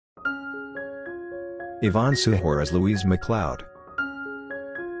Yvonne Suhor as Louise MacLeod.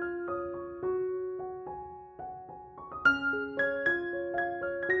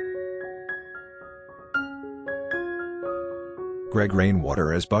 Greg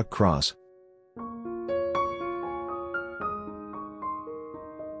Rainwater as Buck Cross.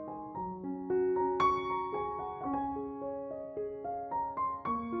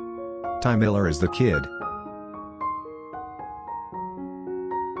 Ty Miller as the Kid.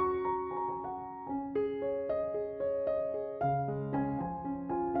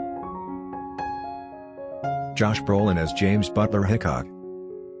 Josh Brolin as James Butler Hickok.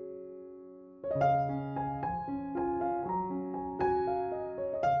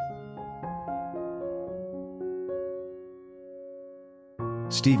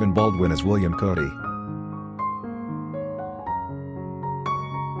 Stephen Baldwin as William Cody.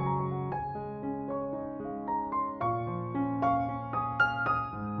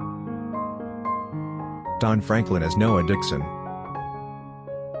 Don Franklin as Noah Dixon.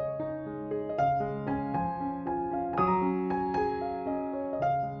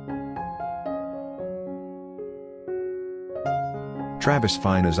 Travis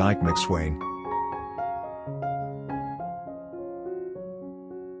Fine as Ike McSwain.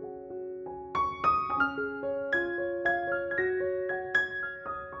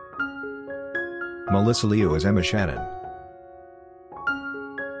 Melissa Leo as Emma Shannon.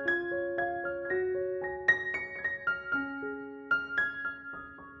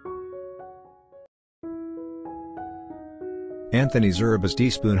 Anthony Zerb as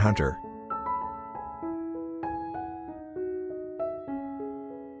Teaspoon Hunter.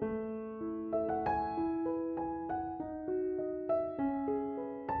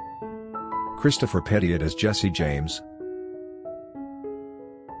 Christopher Pettiot as Jesse James.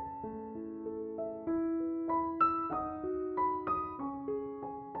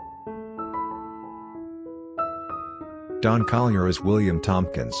 Don Collier as William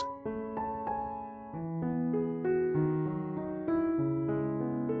Tompkins.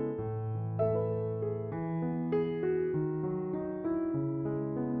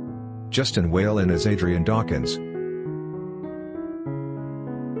 Justin Whalen as Adrian Dawkins.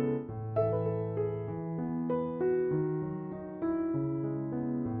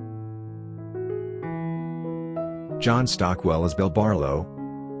 John Stockwell as Bill Barlow.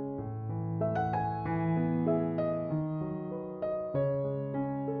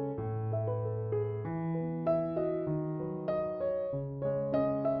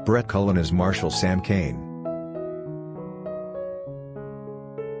 Brett Cullen as Marshal Sam Kane.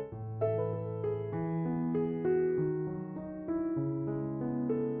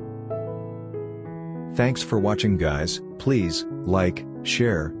 Thanks for watching, guys. Please like,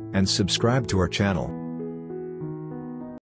 share, and subscribe to our channel.